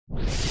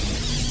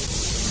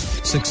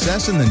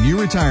Success in the New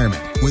Retirement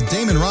with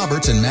Damon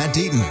Roberts and Matt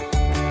Deaton.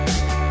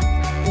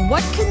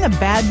 What can the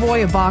bad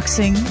boy of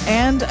boxing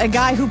and a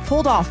guy who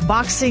pulled off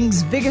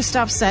boxing's biggest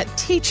upset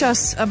teach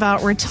us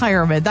about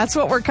retirement? That's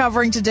what we're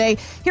covering today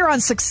here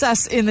on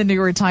Success in the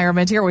New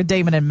Retirement, here with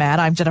Damon and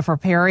Matt. I'm Jennifer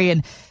Perry,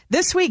 and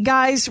this week,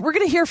 guys, we're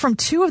going to hear from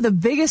two of the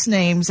biggest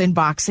names in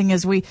boxing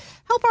as we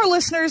help our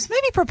listeners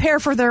maybe prepare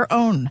for their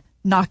own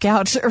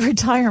knockout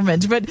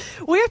retirement. But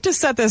we have to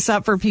set this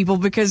up for people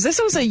because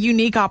this was a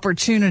unique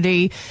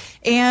opportunity.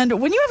 And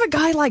when you have a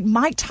guy like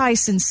Mike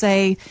Tyson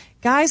say,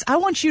 guys, I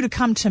want you to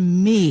come to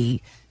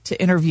me to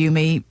interview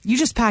me, you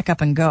just pack up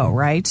and go,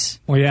 right?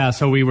 Well, yeah.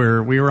 So we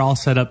were all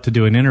set up to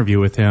do an interview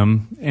with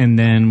him, and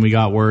then we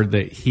got word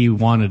that he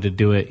wanted to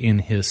do it in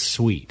his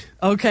suite.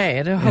 Okay,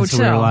 at a hotel. And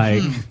so we were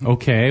like,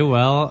 okay,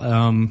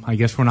 well, I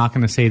guess we're not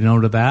going to say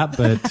no to that,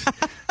 but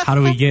how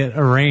do we get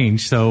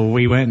arranged? So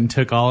we went and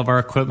took all of our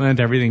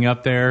equipment, everything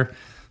up there,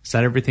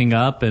 set everything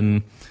up,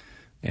 and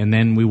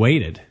then we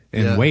waited.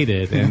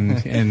 Waited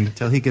and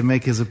until he could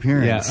make his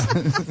appearance.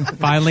 Yeah.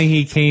 Finally,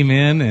 he came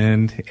in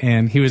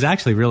and he was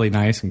actually really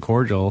nice and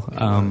cordial.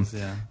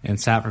 And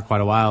sat for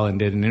quite a while and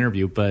did an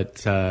interview.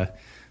 But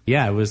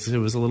it was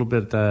a little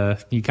bit.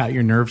 You got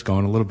your nerves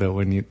going a little bit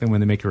when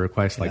they make a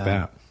request like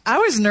that. I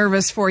was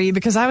nervous for you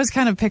because I was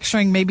kind of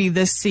picturing maybe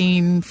this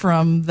scene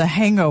from The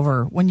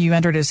Hangover when you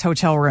entered his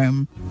hotel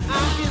room.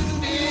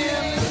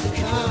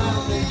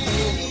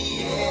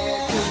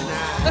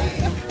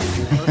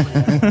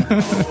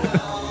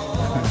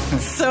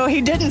 So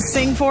he didn't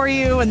sing for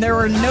you, and there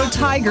were no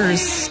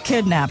tigers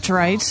kidnapped,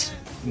 right?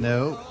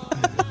 No.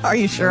 Are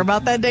you sure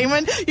about that,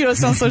 Damon? You don't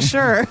sound so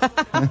sure.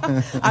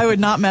 I would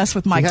not mess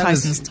with Mike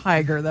Tyson's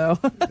tiger, though.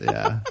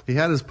 Yeah. He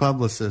had his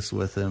publicist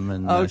with him,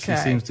 and she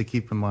seems to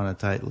keep him on a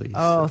tight leash.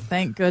 Oh,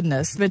 thank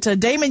goodness. But,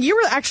 Damon, you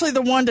were actually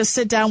the one to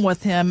sit down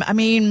with him. I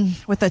mean,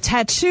 with the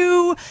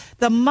tattoo,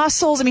 the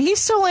muscles. I mean, he's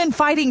still in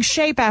fighting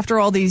shape after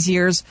all these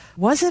years.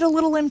 Was it a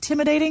little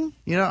intimidating?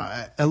 You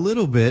know, a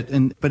little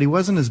bit, but he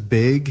wasn't as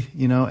big,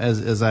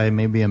 as I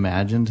maybe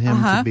imagined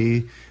him to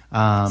be.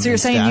 So you're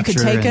saying you could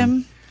take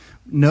him?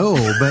 No,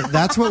 but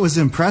that's what was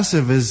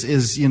impressive is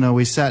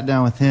we sat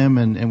down with him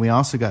and we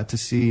also got to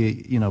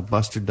see,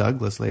 Buster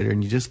Douglas later,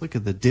 and you just look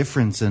at the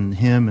difference in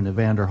him and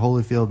Evander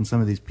Holyfield and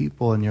some of these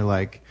people, and you're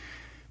like,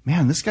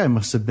 man, this guy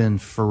must have been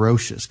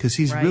ferocious because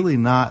he's really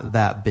not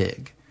that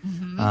big.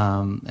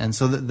 Mm-hmm. And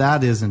so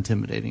that is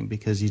intimidating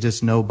because you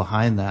just know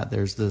behind that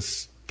there's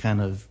this kind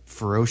of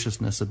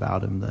ferociousness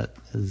about him that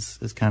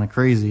is kind of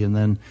crazy, and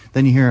then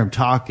you hear him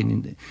talk,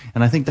 and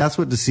I think that's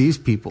what deceives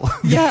people.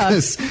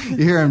 Because you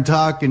hear him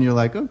talk and you're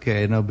like,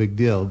 okay, no big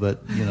deal,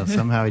 but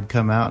somehow he'd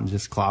come out and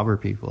just clobber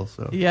people.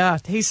 So yeah,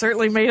 he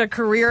certainly made a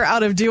career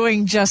out of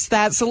doing just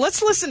that. So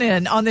let's listen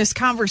in on this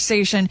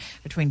conversation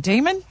between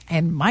Damon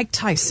and Mike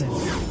Tyson.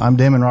 I'm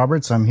Damon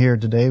Roberts. I'm here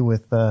today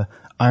with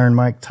Iron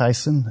Mike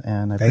Tyson,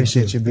 and I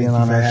appreciate you being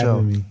on our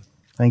show.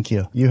 Thank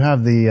you. You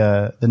have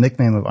the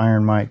nickname of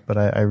Iron Mike, but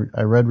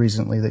I read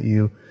recently that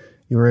you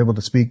were able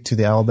to speak to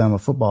the Alabama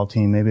football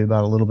team, maybe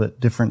about a little bit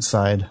different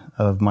side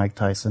of Mike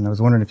Tyson. I was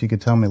wondering if you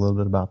could tell me a little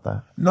bit about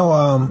that.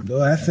 No,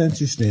 that's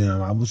interesting.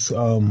 I was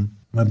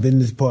my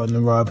business partner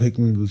Rob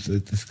Hickman was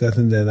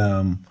discussing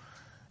that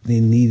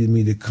they needed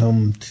me to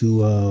come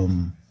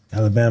to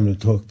Alabama to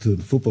talk to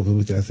the football people,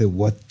 which I said,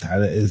 what?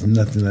 There's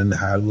nothing, and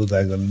how was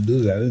I going to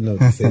do that? I didn't know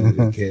what to say to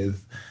the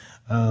kids.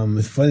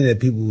 It's funny that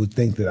people would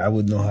think that I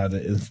would know how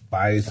to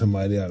inspire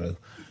somebody, how to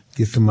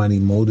get somebody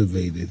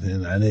motivated,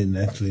 and I didn't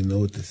actually know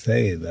what to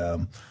say.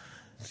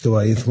 So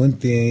I just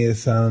went there and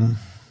just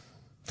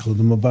told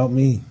them about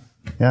me.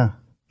 Yeah.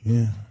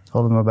 Yeah.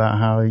 Told them about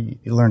how you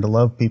learned to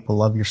love people,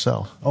 love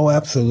yourself. Oh,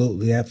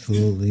 absolutely,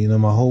 absolutely.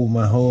 My whole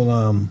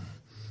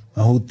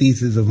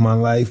thesis of my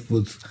life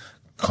was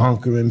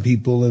conquering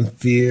people and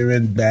fear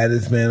and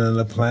baddest man on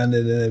the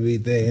planet and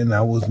everything, and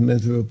I was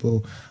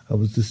miserable. I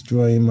was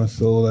destroying my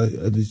soul.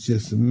 It was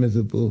just a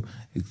miserable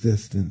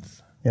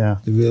existence. Yeah.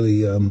 To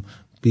really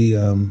be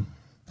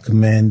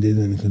commanded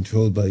and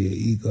controlled by your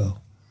ego.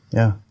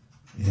 Yeah.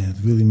 Yeah,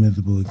 it's really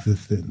miserable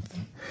existence.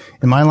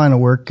 In my line of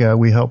work,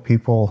 we help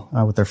people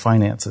with their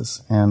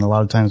finances, and a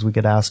lot of times we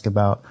get asked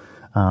about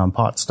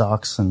pot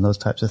stocks and those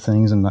types of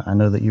things, and I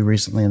know that you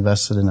recently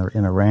invested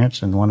in a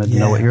ranch and wanted to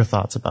know what your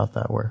thoughts about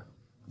that were.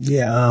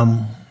 Yeah,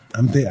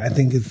 I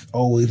think it's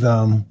always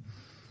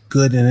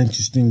good and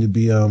interesting to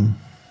be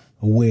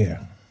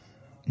aware.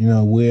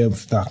 Aware of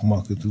stock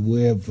markets,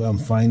 aware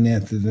of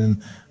finances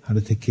and how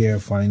to take care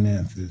of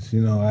finances.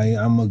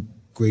 I'm a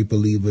great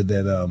believer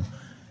that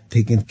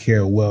taking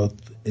care of wealth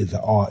is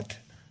an art.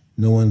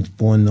 No one's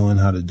born knowing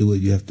how to do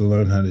it. You have to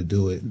learn how to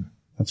do it.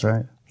 That's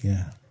right.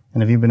 Yeah.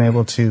 And have you been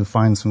able to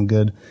find some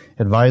good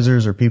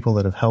advisors or people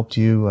that have helped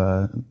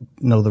you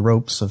know the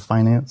ropes of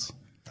finance?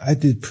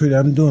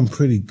 I'm doing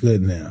pretty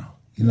good now.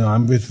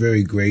 I'm just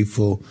very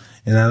grateful,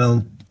 and I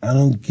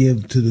don't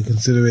give to the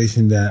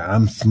consideration that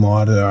I'm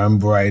smarter, I'm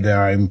brighter,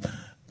 I'm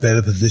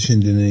better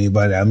positioned than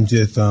anybody. I'm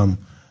just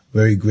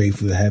very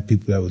grateful to have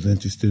people that was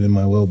interested in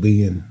my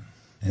well-being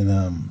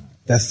and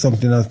that's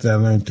something else that I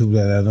learned too,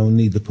 that I don't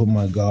need to put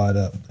my guard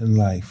up in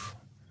life.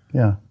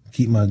 Yeah.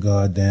 Keep my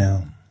guard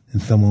down,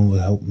 and someone will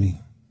help me.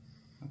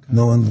 Okay.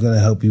 No one's going to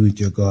help you with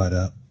your guard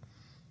up.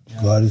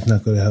 Yeah. God is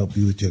not going to help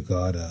you with your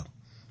guard up.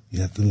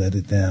 You have to let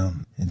it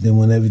down. And then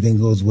when everything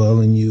goes well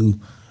and you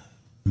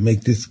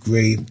make this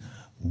great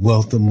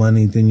wealth of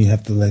money, then you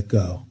have to let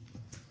go.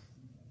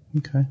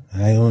 Okay.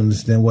 I don't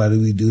understand, why do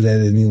we do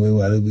that anyway?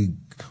 Why do we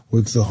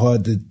work so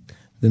hard to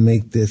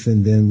make this,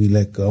 and then we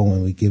let go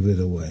and we give it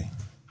away?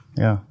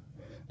 Yeah.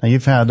 Now,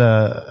 you've had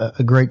a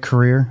great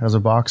career as a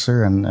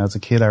boxer, and as a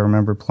kid, I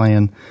remember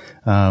playing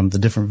the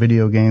different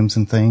video games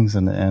and things,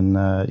 and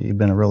you've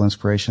been a real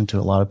inspiration to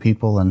a lot of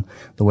people, and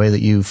the way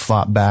that you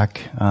fought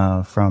back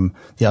from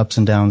the ups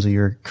and downs of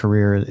your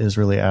career is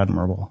really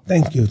admirable.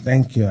 Thank you.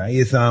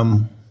 It's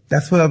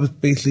that's what I was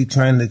basically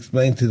trying to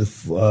explain to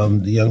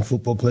the young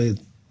football players,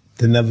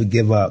 to never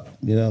give up.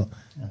 You know,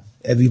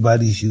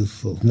 everybody's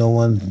useful. No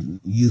one's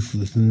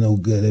useless and no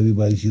good.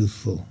 Everybody's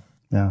useful.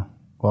 Yeah.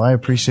 Well, I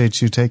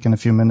appreciate you taking a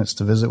few minutes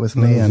to visit with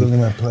me, and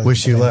really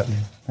wish you luck.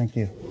 Thank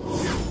you.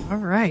 All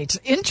right.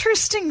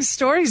 Interesting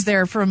stories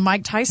there from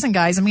Mike Tyson,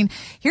 guys. I mean,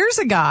 here's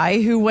a guy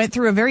who went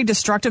through a very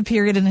destructive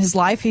period in his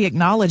life. He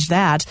acknowledged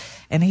that,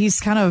 and he's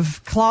kind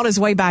of clawed his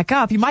way back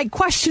up. You might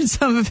question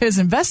some of his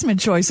investment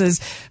choices,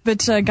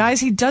 but guys,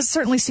 he does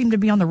certainly seem to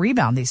be on the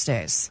rebound these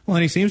days. Well,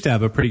 and he seems to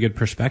have a pretty good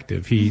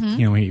perspective. He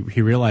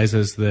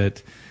realizes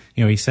that,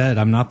 he said,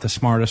 I'm not the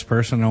smartest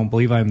person. I don't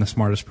believe I'm the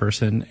smartest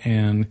person.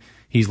 And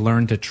he's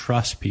learned to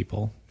trust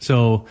people.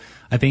 So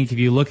I think if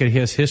you look at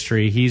his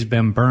history, he's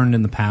been burned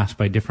in the past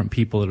by different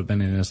people that have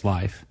been in his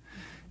life.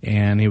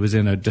 And he was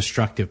in a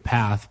destructive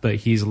path, but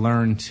he's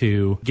learned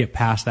to get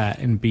past that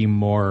and be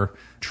more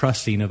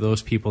trusting of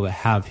those people that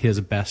have his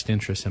best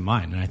interests in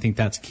mind. And I think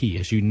that's key,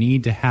 is you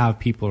need to have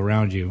people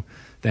around you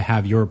that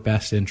have your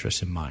best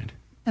interests in mind.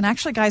 And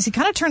actually, guys, he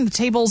kind of turned the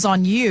tables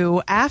on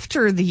you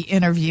after the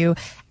interview,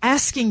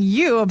 asking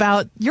you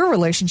about your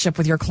relationship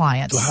with your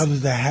clients. So how did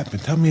that happen?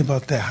 Tell me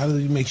about that. How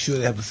did you make sure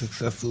they have a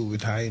successful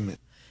retirement?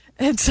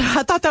 I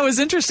thought that was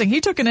interesting.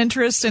 He took an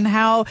interest in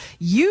how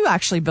you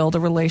actually build a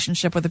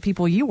relationship with the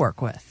people you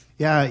work with.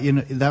 Yeah,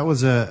 that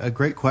was a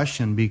great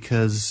question,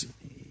 because,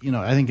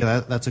 I think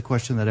that's a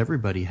question that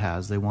everybody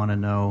has. They want to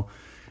know,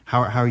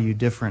 how are you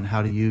different?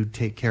 How do you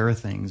take care of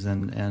things?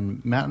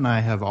 And Matt and I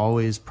have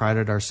always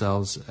prided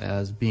ourselves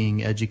as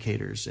being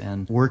educators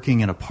and working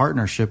in a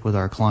partnership with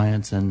our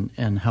clients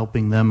and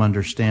helping them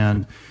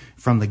understand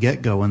from the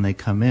get-go when they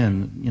come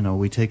in.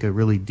 We take a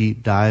really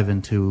deep dive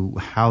into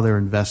how they're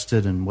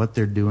invested and what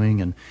they're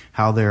doing and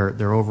how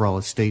their overall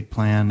estate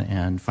plan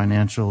and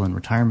financial and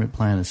retirement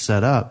plan is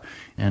set up,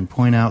 and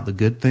point out the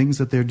good things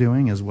that they're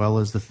doing as well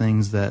as the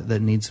things that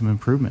need some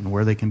improvement and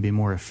where they can be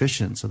more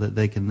efficient, so that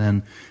they can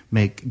then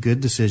make good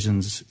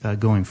decisions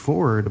going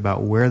forward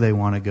about where they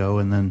want to go.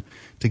 And then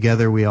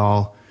together we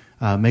all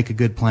make a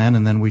good plan,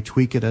 and then we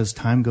tweak it as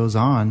time goes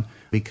on,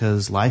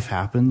 because life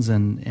happens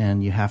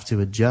and you have to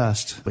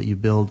adjust, but you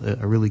build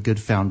a really good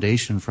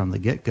foundation from the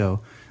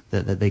get-go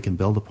that they can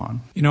build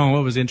upon.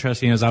 What was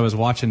interesting is I was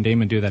watching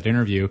Damon do that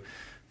interview.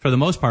 For the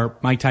most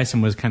part, Mike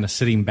Tyson was kind of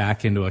sitting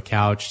back into a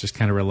couch, just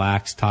kind of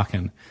relaxed,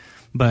 talking.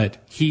 But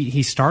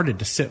he started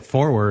to sit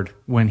forward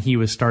when he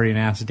was starting to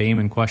ask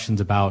Damon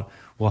questions about,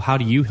 well, how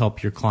do you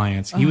help your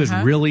clients? He was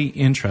really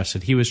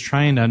interested. He was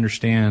trying to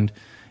understand,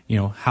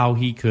 how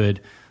he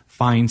could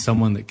find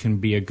someone that can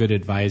be a good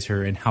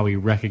advisor, and how he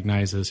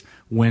recognizes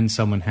when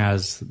someone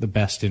has the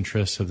best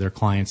interests of their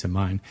clients in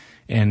mind.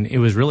 And it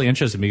was really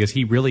interesting because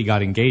he really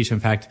got engaged.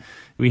 In fact,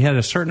 we had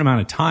a certain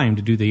amount of time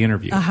to do the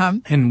interview.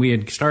 And we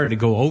had started to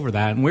go over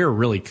that, and we were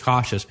really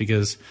cautious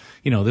because,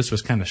 this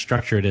was kind of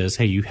structured as,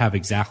 hey, you have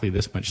exactly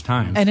this much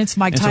time. And it's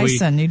Mike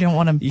Tyson. You don't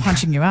want him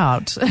punching you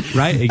out.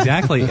 Right,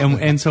 exactly.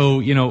 And so,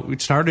 we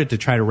started to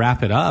try to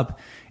wrap it up.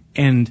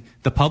 And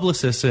the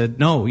publicist said,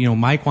 no,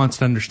 Mike wants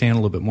to understand a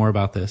little bit more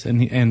about this.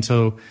 And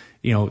so,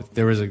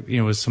 there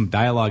was some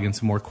dialogue and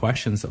some more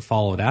questions that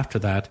followed after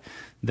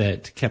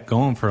that kept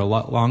going for a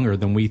lot longer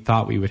than we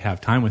thought we would have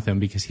time with him,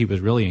 because he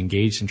was really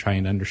engaged in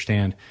trying to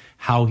understand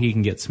how he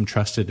can get some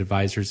trusted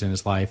advisors in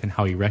his life, and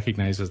how he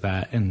recognizes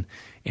that, and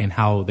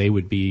how they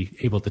would be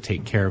able to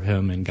take care of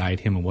him and guide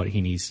him in what he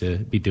needs to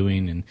be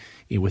doing and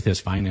with his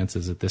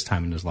finances at this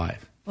time in his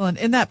life. Well, and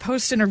in that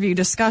post-interview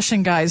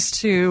discussion, guys,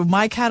 too,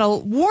 Mike had a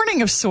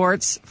warning of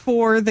sorts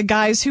for the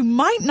guys who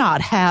might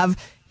not have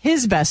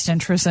his best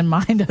interests in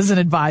mind as an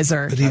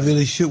advisor. But he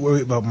really should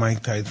worry about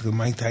Mike Tyson, because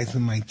Mike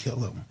Tyson might kill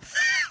him.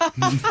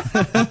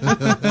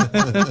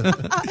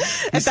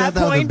 He said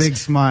that with a big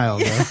smile.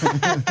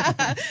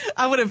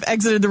 I would have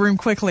exited the room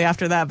quickly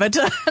after that. But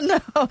no,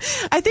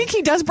 I think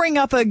he does bring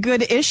up a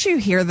good issue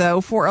here,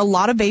 though, for a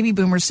lot of baby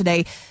boomers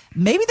today.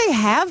 Maybe they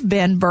have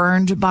been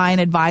burned by an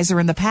advisor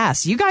in the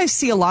past. You guys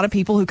see a lot of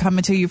people who come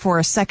into you for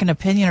a second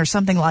opinion or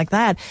something like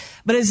that.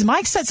 But as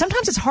Mike said,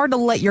 sometimes it's hard to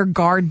let your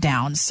guard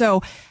down.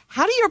 So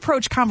How do you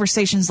approach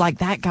conversations like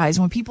that, guys,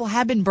 when people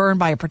have been burned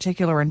by a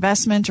particular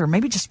investment or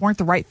maybe just weren't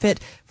the right fit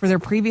for their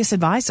previous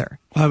advisor?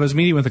 Well, I was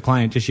meeting with a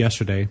client just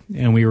yesterday,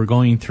 and we were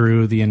going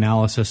through the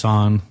analysis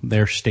on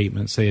their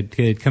statements. They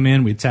had come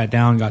in, we'd sat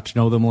down, got to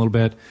know them a little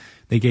bit.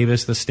 They gave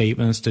us the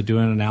statements to do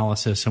an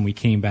analysis, and we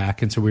came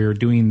back. And so we were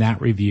doing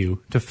that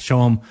review to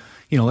show them,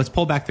 let's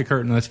pull back the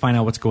curtain, let's find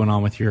out what's going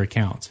on with your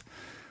accounts.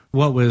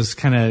 What was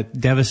kind of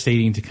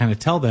devastating to kind of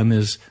tell them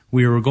is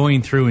we were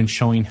going through and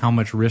showing how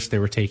much risk they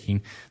were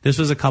taking. This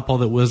was a couple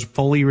that was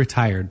fully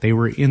retired. They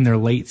were in their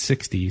late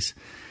 60s,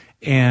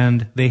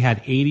 and they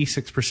had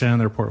 86% of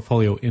their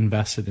portfolio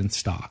invested in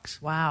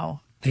stocks.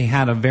 Wow. They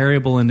had a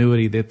variable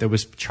annuity that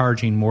was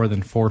charging more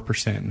than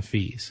 4% in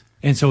fees.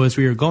 And so as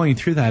we were going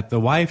through that, the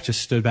wife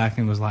just stood back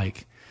and was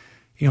like,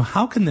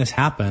 how can this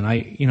happen?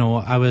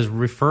 I was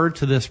referred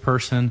to this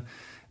person,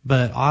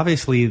 but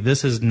obviously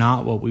this is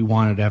not what we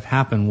wanted to have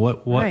happen.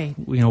 What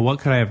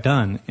could I have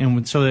done?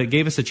 And so it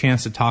gave us a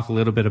chance to talk a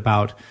little bit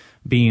about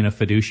being a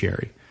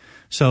fiduciary.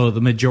 So the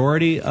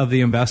majority of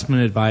the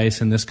investment advice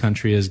in this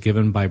country is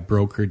given by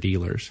broker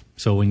dealers.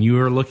 So when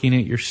you are looking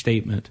at your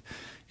statement,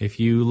 if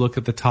you look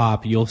at the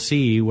top, you'll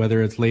see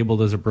whether it's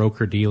labeled as a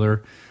broker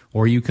dealer,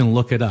 or you can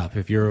look it up.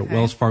 If you're a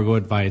Wells Fargo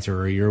advisor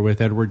or you're with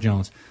Edward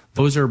Jones,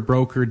 those are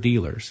broker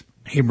dealers.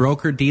 A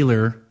broker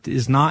dealer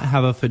does not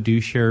have a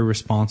fiduciary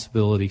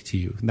responsibility to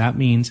you. That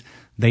means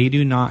they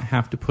do not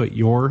have to put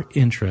your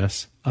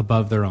interests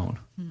above their own.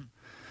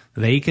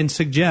 They can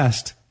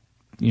suggest,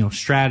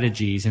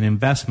 strategies and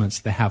investments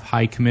that have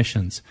high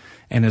commissions.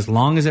 And as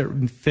long as it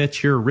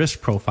fits your risk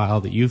profile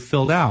that you've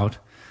filled out,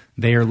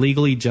 they are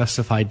legally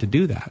justified to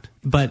do that.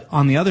 But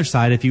on the other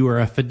side, if you are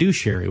a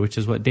fiduciary, which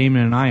is what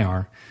Damon and I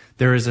are,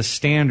 there is a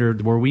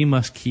standard where we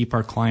must keep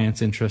our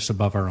clients' interests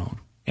above our own.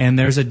 And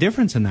there's a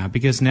difference in that,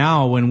 because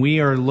now when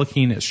we are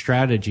looking at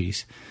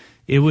strategies,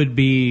 it would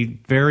be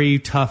very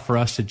tough for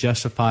us to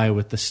justify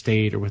with the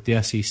state or with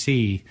the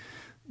SEC,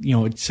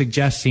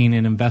 suggesting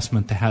an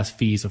investment that has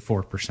fees of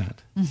 4%.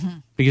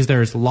 Because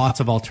there's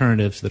lots of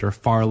alternatives that are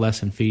far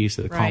less in fees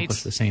that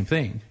accomplish the same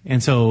thing.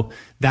 And so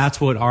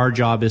that's what our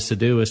job is to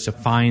do, is to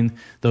find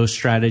those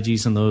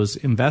strategies and those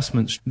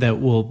investments that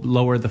will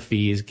lower the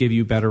fees, give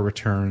you better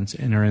returns,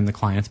 and are in the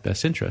client's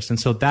best interest. And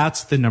so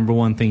that's the number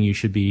one thing you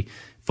should be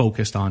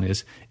focused on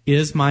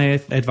is my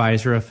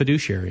advisor a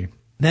fiduciary?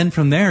 Then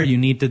from there, you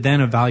need to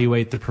then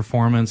evaluate the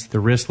performance, the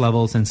risk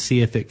levels, and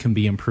see if it can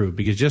be improved.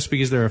 Because just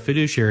because they're a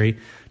fiduciary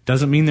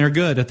doesn't mean they're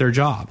good at their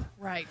job.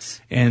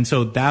 Right. And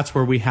so that's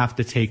where we have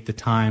to take the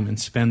time and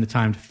spend the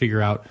time to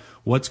figure out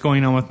what's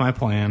going on with my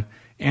plan.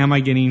 Am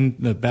I getting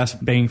the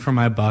best bang for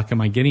my buck?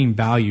 Am I getting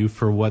value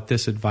for what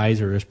this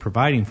advisor is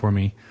providing for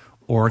me?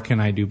 Or can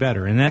I do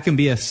better? And that can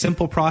be a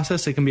simple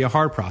process. It can be a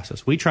hard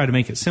process. We try to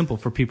make it simple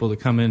for people to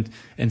come in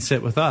and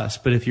sit with us.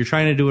 But if you're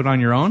trying to do it on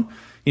your own,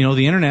 the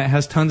internet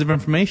has tons of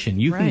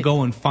information. You can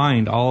go and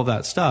find all of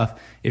that stuff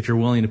if you're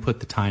willing to put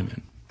the time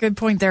in. Good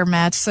point there,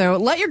 Matt. So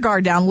let your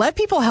guard down. Let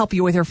people help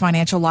you with your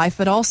financial life,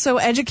 but also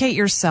educate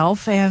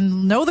yourself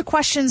and know the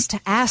questions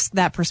to ask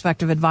that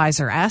prospective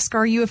advisor. Ask,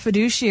 are you a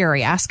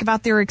fiduciary? Ask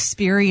about their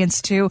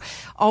experience too.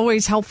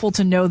 Always helpful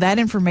to know that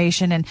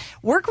information, and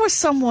work with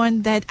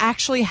someone that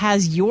actually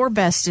has your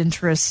best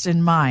interest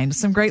in mind.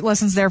 Some great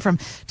lessons there from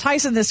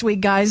Tyson this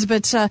week, guys.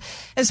 But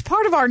as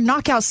part of our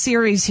knockout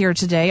series here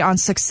today on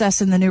Success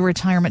in the New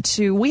Retirement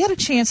 2, we had a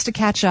chance to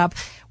catch up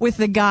with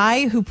the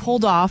guy who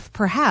pulled off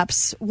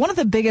perhaps one of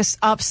the biggest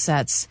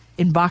upsets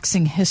in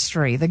boxing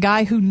history, the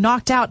guy who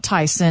knocked out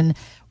Tyson.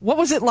 What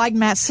was it like,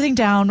 Matt, sitting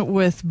down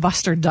with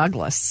Buster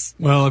Douglas?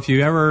 Well, if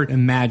you ever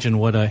imagine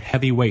what a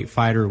heavyweight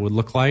fighter would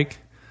look like,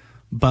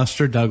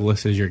 Buster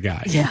Douglas is your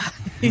guy. Yeah,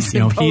 he's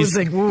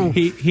imposing.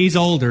 He's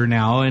older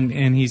now,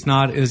 and he's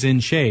not as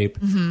in shape,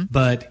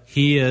 but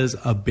he is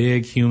a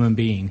big human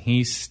being.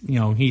 He's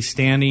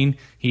standing,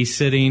 he's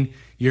sitting.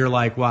 You're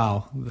like,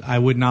 wow, I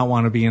would not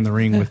want to be in the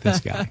ring with this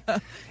guy.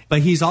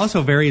 But he's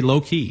also very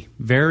low-key,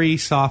 very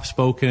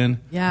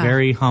soft-spoken,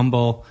 very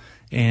humble.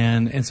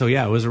 And so,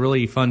 it was a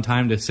really fun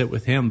time to sit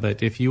with him.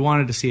 But if you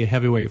wanted to see a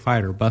heavyweight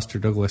fighter, Buster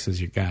Douglas is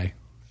your guy.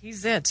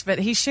 He's it. But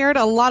he shared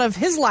a lot of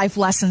his life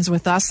lessons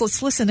with us.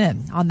 Let's listen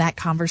in on that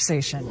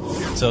conversation.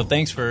 So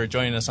thanks for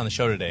joining us on the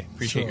show today.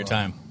 Appreciate your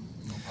time.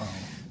 No problem.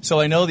 So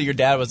I know that your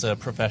dad was a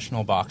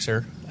professional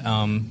boxer.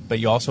 But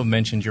you also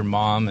mentioned your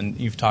mom, and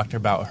you've talked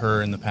about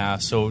her in the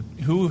past. So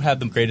who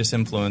had the greatest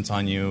influence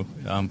on you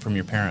from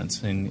your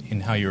parents in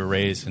how you were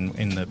raised and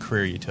in the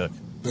career you took?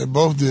 They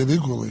both did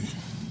equally,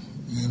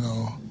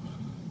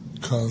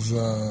 because,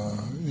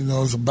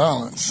 it's a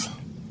balance.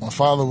 My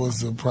father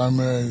was the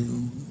primary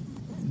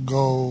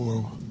goal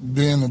of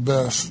being the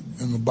best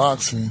in the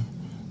boxing.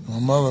 My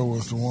mother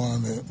was the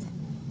one that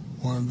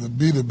wanted to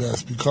be the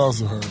best because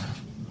of her.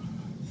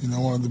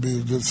 Wanted to be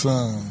a good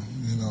son.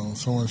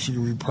 Someone she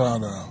could be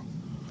proud of.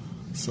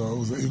 So it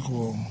was an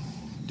equal.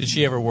 Did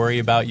she ever worry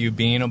about you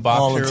being a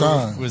boxer? All the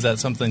time. Was that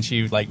something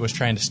she was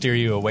trying to steer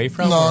you away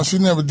from? No, she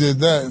never did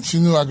that. She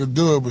knew I could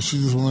do it, but she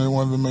just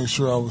wanted to make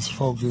sure I was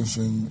focused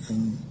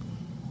and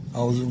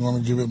I was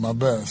going to give it my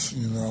best.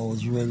 I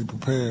was ready,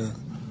 prepared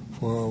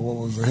for what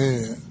was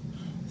ahead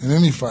in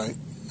any fight.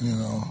 You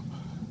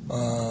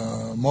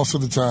know, most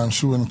of the time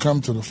she wouldn't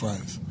come to the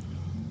fights.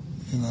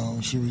 You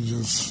know,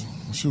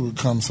 she would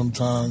come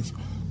sometimes,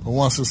 but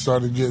once it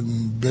started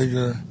getting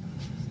bigger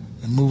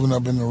and moving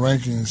up in the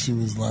rankings, she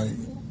was like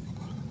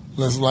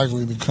less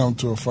likely to come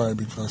to a fight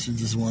because she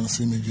just wanted to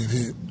see me get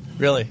hit.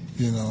 Really?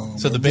 You know.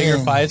 So the bigger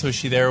fights, was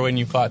she there when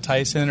you fought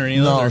Tyson or any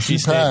of those? No, or she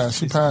passed.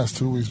 She passed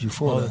 2 weeks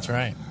before. Oh, that. That's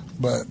right.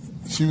 But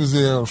she was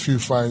there a few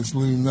fights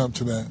leading up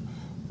to that.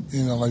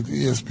 You know, like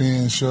the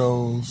ESPN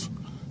shows.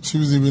 She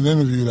was even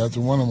interviewed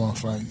after one of my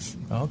fights.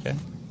 Oh, okay.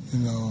 You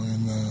know,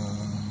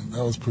 and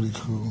that was pretty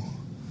cool.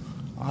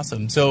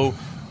 Awesome. So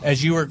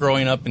as you were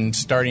growing up and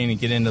starting to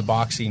get into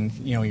boxing,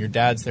 you know, your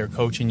dad's there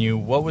coaching you.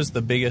 What was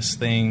the biggest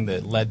thing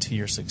that led to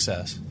your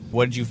success?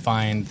 What did you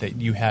find that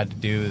you had to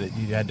do, that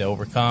you had to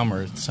overcome,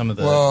 or some of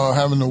the... Well,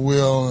 having the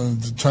will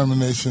and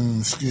determination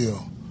and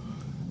skill.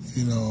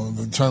 You know,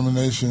 the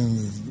determination,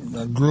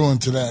 I grew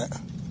into that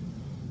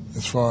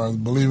as far as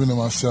believing in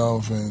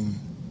myself and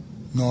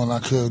knowing I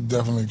could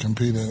definitely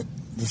compete at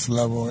this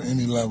level or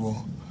any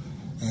level.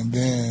 And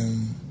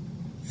then,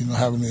 you know,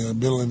 having the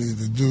ability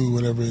to do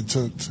whatever it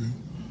took to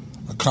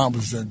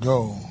accomplish that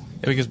goal.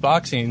 Yeah, because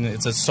boxing,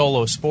 it's a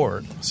solo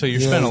sport, so you're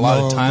spending a lot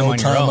of time on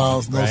your own.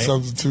 No right?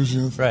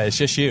 Substitutions. Right, it's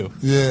just you.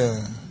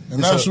 Yeah.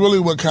 And that's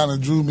really what kind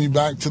of drew me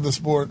back to the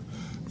sport,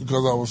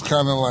 because I was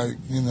kind of like,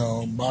 you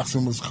know,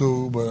 boxing was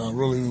cool, but I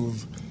really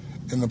was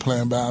into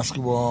playing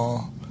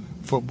basketball,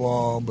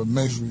 football, but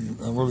basically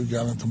I really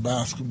got into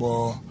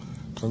basketball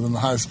because in the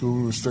high school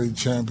we were state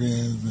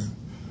champions and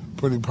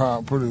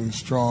pretty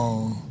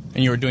strong.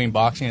 And you were doing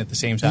boxing at the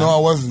same time? No, I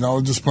wasn't. I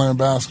was just playing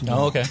basketball.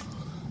 Oh, okay.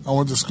 I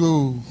went to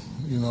school,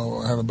 you know,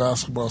 I had a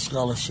basketball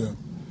scholarship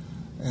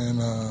in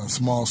a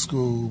small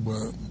school,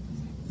 but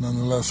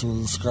nonetheless it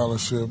was a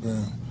scholarship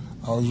and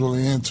I was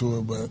really into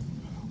it. But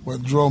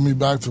what drove me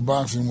back to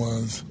boxing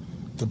was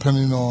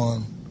depending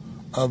on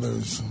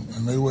others,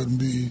 and they wouldn't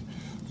be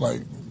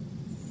like,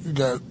 you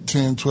got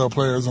 10, 12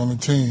 players on the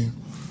team,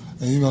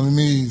 and you're going to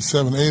need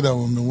 7, 8 of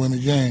them to win a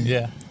game.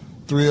 Yeah.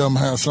 3 of them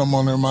have something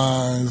on their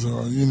minds,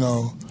 or, you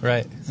know.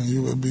 Right. And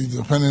you would be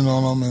depending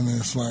on them, and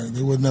it's like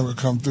they would never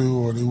come through,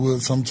 or they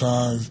would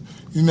sometimes.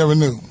 You never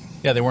knew.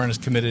 Yeah, they weren't as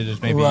committed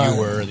as maybe you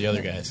were or the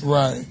other guys.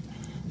 Right.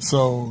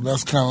 So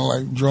that's kind of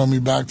like drove me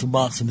back to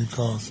boxing,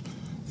 because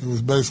it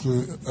was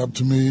basically up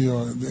to me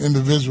or the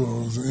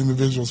individual. It was an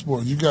individual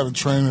sport. You got a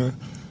trainer,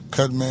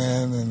 cut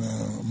man, and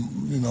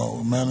you know,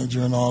 a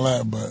manager and all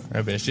that, but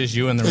right, but it's just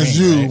you in the ring. It's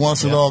you. Right?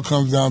 Once it all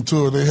comes down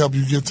to it, they help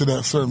you get to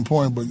that certain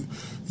point, but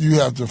you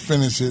have to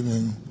finish it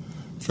and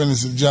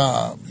finish the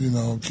job. You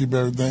know, keep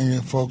everything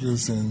in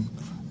focus and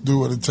do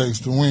what it takes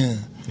to win.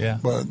 Yeah.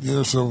 But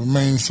there's a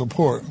main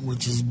support,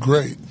 which is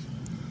great.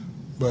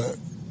 But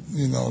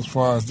you know, as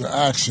far as the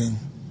action,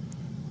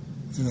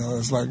 you know,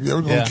 it's like, yeah,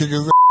 we're gonna kick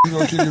his ass. You're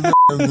gonna kick his ass.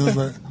 And it's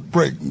like,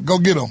 break, go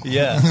get him.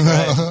 Yeah.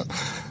 Right.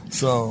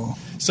 So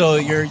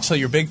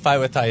your big fight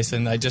with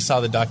Tyson, I just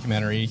saw the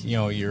documentary. You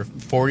know, you're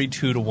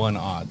 42-1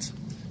 odds.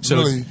 So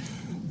really,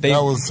 that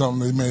was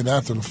something they made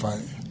after the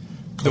fight.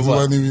 Because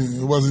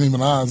it wasn't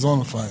even odds on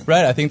the fight.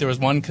 Right, I think there was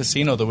one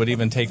casino that would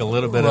even take a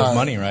little bit of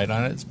money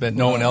on it, but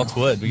no one else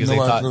would, because they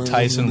thought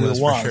Tyson was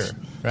for sure.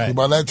 Right. So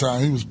by that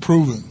time, he was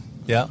proven.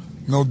 Yeah.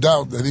 No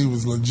doubt that he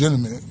was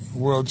legitimate,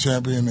 world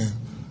champion and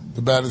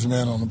the baddest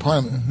man on the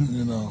planet,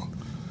 you know.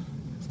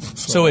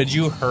 So had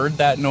you heard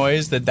that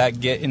noise? Did that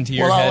get into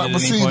your head at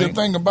any point? The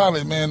thing about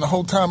it, man, the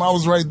whole time I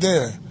was right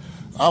there.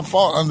 I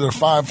fought under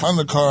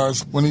 500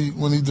 cards when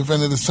he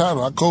defended his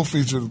title. I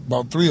co-featured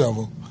about 3 of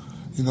them.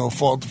 You know,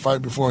 fought the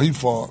fight before he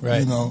fought,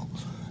 you know,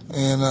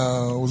 and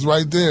was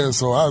right there.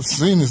 So I've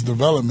seen his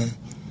development.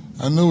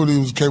 I knew what he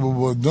was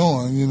capable of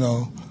doing, you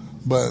know,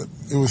 but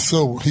he was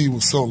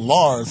so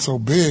large, so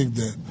big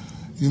that,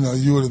 you know,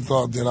 you would have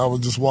thought that I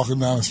was just walking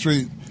down the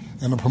street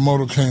and the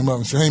promoter came up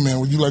and said, hey, man,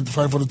 would you like to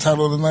fight for the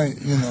title tonight?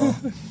 You know.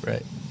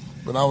 Right.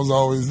 But I was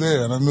always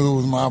there, and I knew it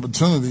was my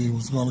opportunity. It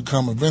was going to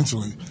come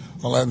eventually.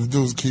 All I had to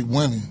do was keep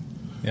winning.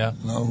 Yeah.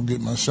 And I would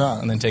get my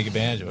shot. And then take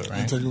advantage of it, right?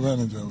 And take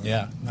advantage of it.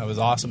 Yeah, that was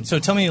awesome. So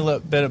tell me a little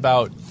bit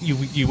about,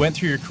 you went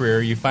through your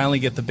career, you finally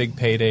get the big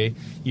payday.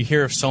 You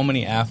hear of so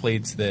many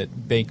athletes that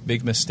make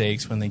big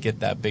mistakes when they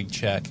get that big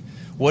check.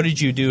 What did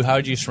you do? How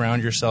did you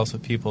surround yourselves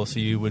with people so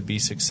you would be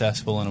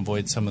successful and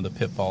avoid some of the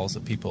pitfalls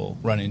that people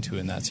run into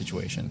in that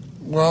situation?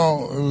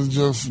 Well, it was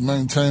just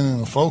maintaining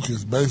the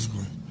focus,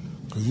 basically,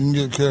 because you can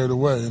get carried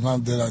away.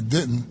 Not that I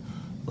didn't,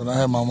 but I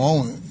had my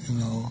moment, you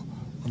know.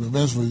 But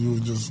eventually you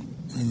would just,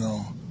 you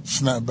know,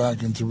 snap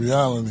back into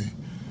reality.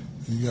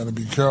 You got to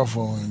be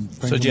careful and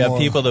think. So, did you have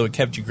people that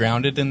kept you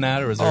grounded in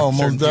that, or was there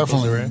most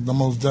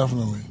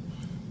definitely.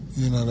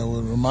 You know, that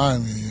would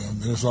remind me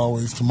there's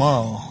always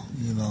tomorrow.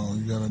 You know,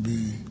 you got to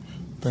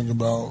think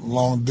about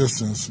long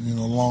distance. You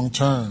know, long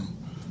term.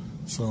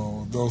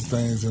 So those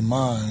things in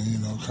mind, you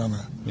know, kind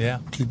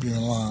of keep you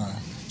in line.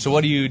 So,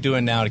 what are you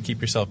doing now to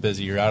keep yourself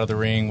busy? You're out of the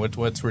ring.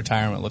 What's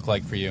retirement look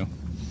like for you?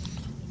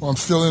 Well, I'm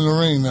still in the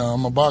ring now.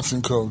 I'm a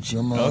boxing coach.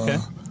 I'm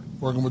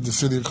working with the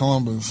city of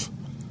Columbus,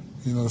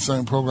 You know, the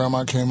same program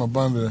I came up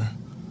under,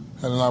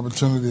 had an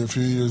opportunity a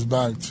few years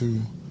back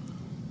to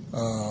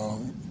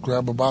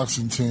grab a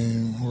boxing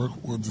team, work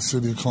with the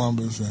city of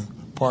Columbus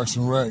and Parks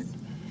and Rec,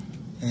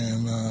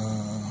 and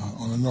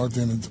on the north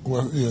end,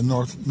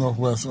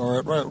 northwest,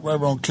 or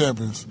right on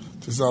campus,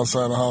 just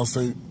outside of Ohio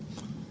State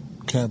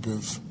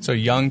campus. So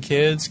young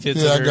kids Yeah,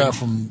 that I are got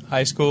from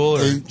high school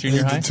or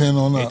junior high? 8 to 10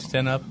 on 8 up. to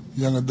 10 up.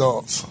 Young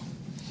adults.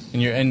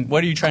 And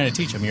what are you trying to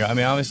teach them?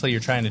 Obviously you're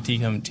trying to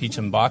teach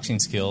them boxing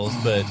skills,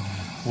 but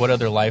what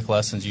other life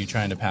lessons are you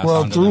trying to pass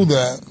on to them? Well, through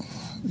that,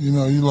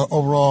 you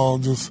overall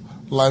just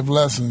life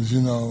lessons,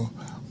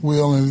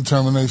 will and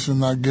determination,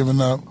 not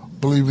giving up,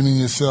 believing in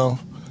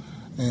yourself,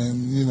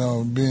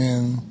 and,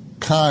 being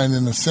kind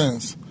in a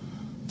sense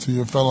to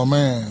your fellow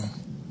man.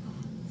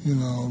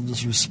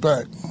 Just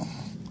respect.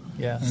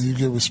 Yes. And you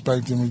get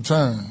respect in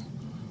return.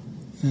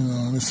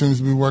 And it seems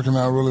to be working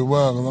out really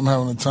well because I'm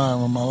having a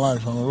time of my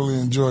life. I really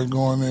enjoy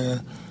going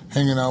there,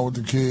 hanging out with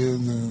the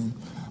kids. And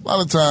a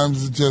lot of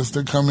times it's just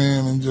they come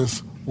in and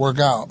just work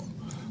out.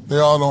 They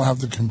all don't have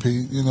to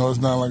compete. It's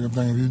not like a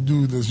thing. If you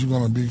do this, you're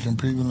going to be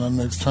competing in the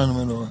next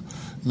tournament or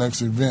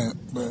next event.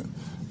 But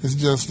it's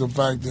just the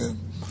fact that,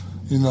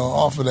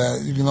 off of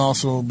that, you can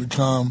also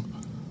become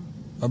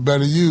a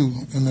better you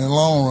in the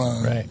long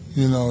run. Right.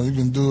 You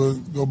can do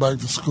it, go back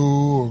to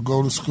school or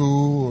go to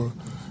school or,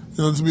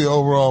 to be an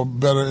overall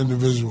better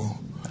individual.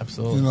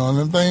 Absolutely. And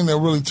the thing that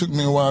really took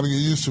me a while to get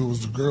used to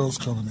was the girls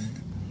coming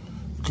in.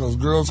 Because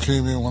girls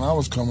came in when I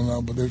was coming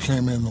up, but they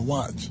came in to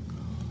watch.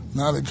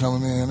 Now they're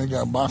coming in, they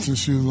got boxing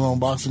shoes on,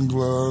 boxing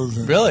gloves.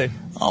 And, really?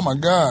 Oh, my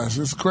gosh,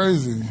 it's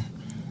crazy.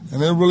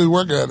 And they really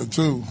work at it,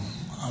 too.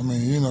 I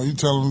mean, you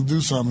tell them to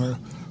do something, their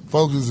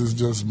focus is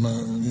just,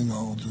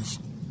 just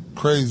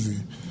crazy.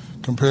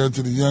 Compared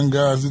to the young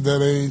guys at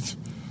that age,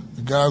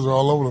 the guys are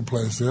all over the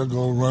place. They'll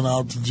go run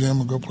out to the gym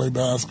and go play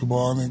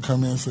basketball and then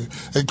come in and say,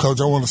 hey,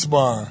 Coach, I want to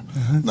spar.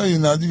 Mm-hmm. No, you're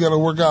not. You got to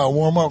work out,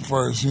 warm up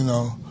first,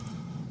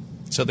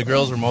 So the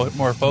girls were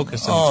more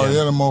focused on the gym.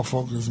 Yeah, they're more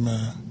focused,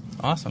 man.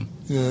 Awesome.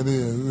 Yeah, it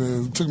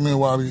is. It took me a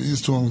while to get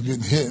used to them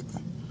getting hit,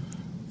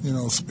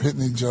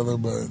 hitting each other,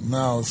 but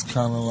now it's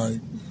kind of like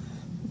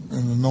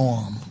in the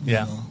norm.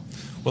 Yeah.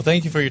 Well,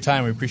 thank you for your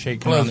time. We appreciate you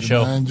coming on the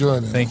show. Man. I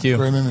enjoyed it. Thank you.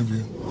 Great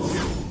interview.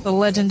 The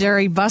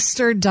legendary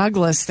Buster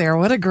Douglas there.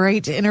 What a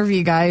great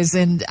interview, guys.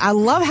 And I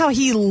love how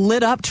he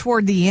lit up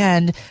toward the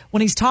end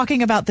when he's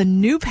talking about the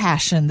new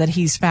passion that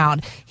he's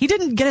found. He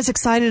didn't get as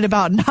excited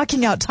about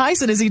knocking out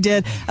Tyson as he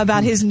did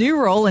about his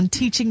new role in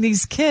teaching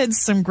these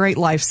kids some great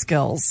life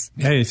skills.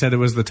 Yeah, he said it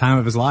was the time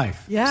of his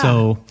life. Yeah.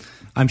 So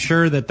I'm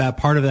sure that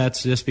part of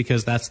that's just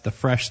because that's the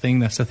fresh thing.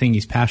 That's the thing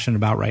he's passionate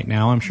about right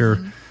now. I'm sure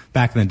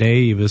back in the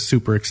day he was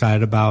super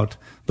excited about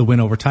the win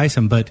over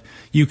Tyson, but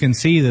you can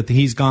see that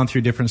he's gone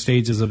through different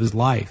stages of his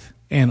life,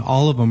 and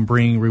all of them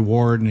bring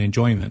reward and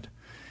enjoyment.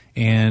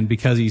 And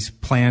because he's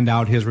planned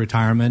out his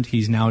retirement,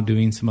 he's now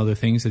doing some other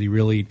things that he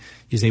really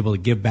is able to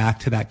give back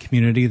to that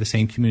community, the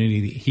same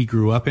community that he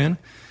grew up in.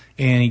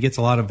 And he gets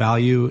a lot of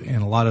value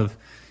and a lot of,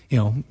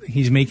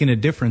 he's making a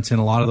difference in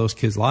a lot of those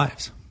kids'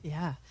 lives.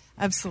 Yeah.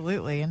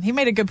 Absolutely. And he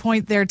made a good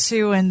point there,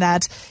 too, in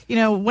that,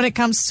 when it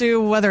comes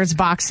to whether it's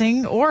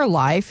boxing or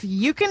life,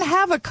 you can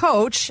have a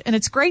coach, and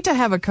it's great to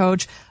have a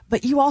coach,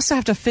 but you also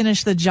have to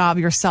finish the job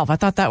yourself. I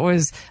thought that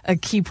was a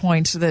key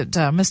point that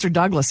Mr.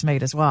 Douglas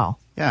made as well.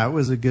 Yeah, it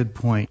was a good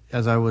point.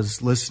 As I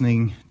was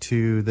listening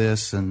to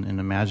this and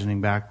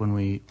imagining back when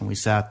we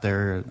sat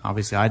there,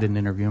 obviously I didn't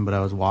interview him, but I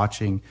was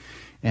watching.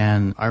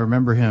 And I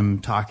remember him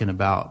talking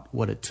about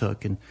what it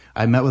took. And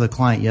I met with a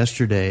client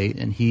yesterday,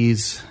 and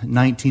he's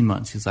 19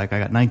 months. He's like, I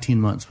got 19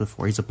 months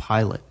before. He's a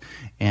pilot.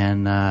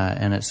 And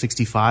at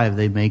 65,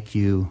 they make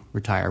you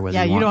retire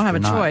whether you want to or not. Yeah, you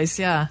don't have a choice,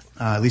 yeah.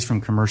 At least from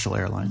commercial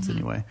airlines,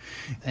 anyway.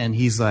 And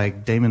he's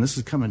like, Damon, this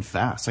is coming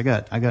fast. I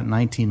got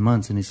 19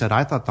 months. And he said,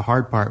 I thought the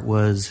hard part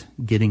was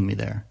getting me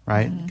there,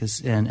 right?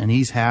 And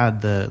he's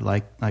had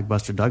like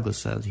Buster Douglas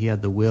says, he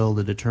had the will,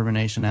 the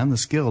determination, and the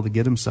skill to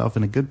get himself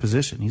in a good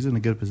position. He's in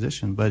a good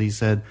position. But he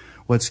said,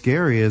 what's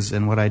scary is,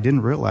 and what I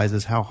didn't realize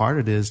is how hard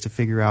it is to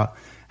figure out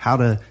how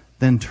to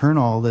then turn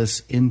all this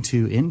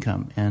into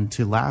income and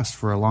to last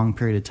for a long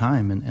period of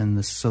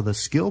time. So the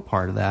skill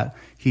part of that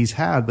he's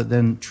had, but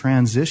then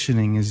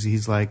transitioning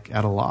he's like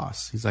at a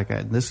loss. He's like,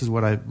 this is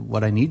what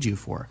I need you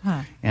for.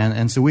 Huh.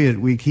 And so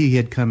he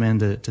had come in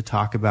to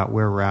talk about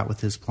where we're at with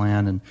his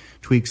plan and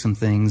tweak some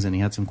things. And he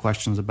had some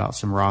questions about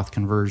some Roth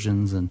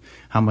conversions and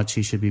how much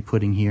he should be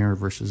putting here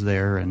versus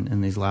there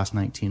in these last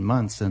 19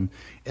 months. And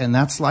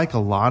that's like a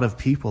lot of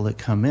people that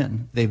come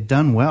in. They've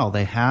done well.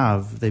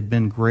 They've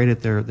been great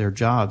at their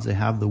jobs. They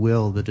have the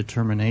will, the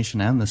determination,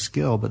 and the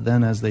skill. But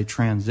then as they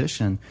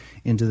transition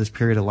into this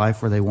period of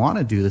life where they want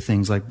to do the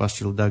things like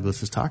Buster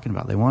Douglas is talking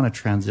about, they want to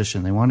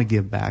transition, they want to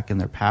give back, and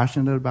they're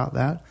passionate about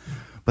that.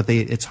 But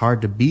it's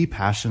hard to be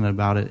passionate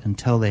about it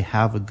until they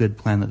have a good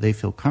plan that they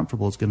feel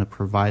comfortable is going to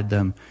provide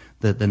them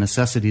the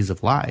necessities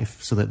of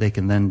life so that they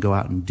can then go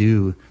out and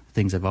do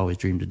things I've always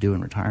dreamed to do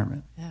in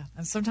retirement. Yeah,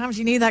 and sometimes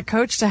you need that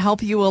coach to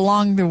help you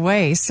along the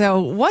way.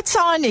 So what's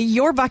on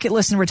your bucket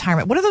list in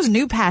retirement? What are those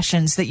new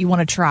passions that you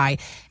want to try?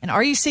 And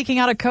are you seeking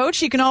out a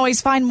coach? You can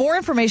always find more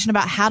information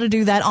about how to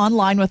do that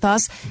online with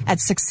us at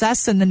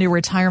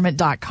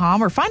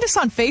successinthenewretirement.com or find us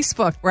on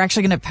Facebook. We're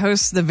actually going to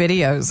post the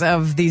videos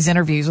of these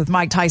interviews with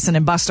Mike Tyson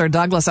and Buster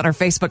Douglas on our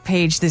Facebook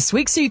page this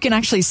week so you can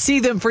actually see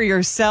them for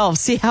yourself,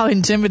 see how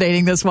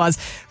intimidating this was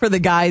for the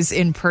guys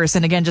in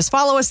person. Again, just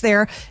follow us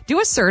there. Do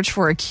a search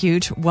for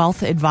Acute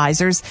Wealth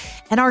Advisors.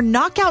 And our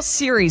knockout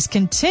series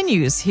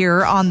continues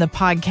here on the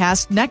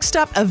podcast. Next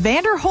up,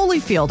 Evander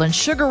Holyfield and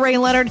Sugar Ray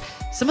Leonard,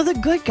 some of the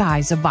good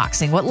guys of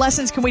boxing. What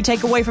lessons can we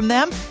take away from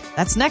them?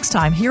 That's next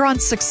time here on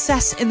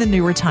Success in the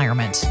New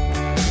Retirement.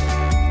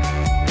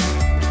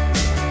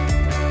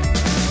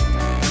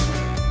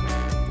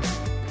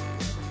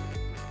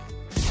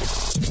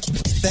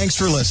 Thanks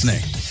for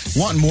listening.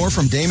 Want more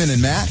from Damon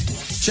and Matt?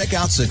 Check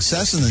out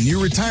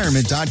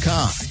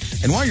successinthenewretirement.com.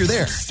 And while you're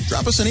there,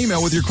 drop us an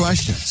email with your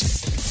questions.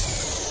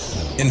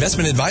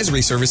 Investment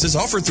advisory services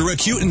offered through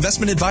Acute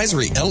Investment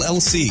Advisory,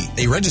 LLC,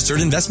 a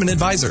registered investment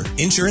advisor.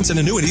 Insurance and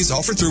annuities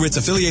offered through its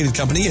affiliated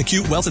company,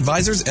 Acute Wealth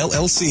Advisors,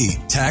 LLC.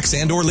 Tax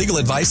and or legal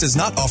advice is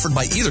not offered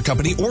by either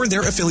company or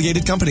their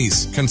affiliated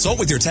companies. Consult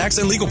with your tax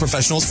and legal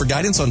professionals for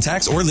guidance on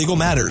tax or legal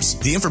matters.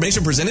 The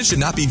information presented should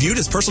not be viewed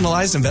as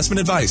personalized investment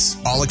advice.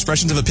 All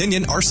expressions of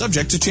opinion are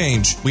subject to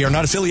change. We are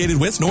not affiliated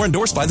with nor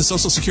endorsed by the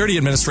Social Security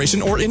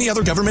Administration or any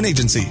other government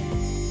agency.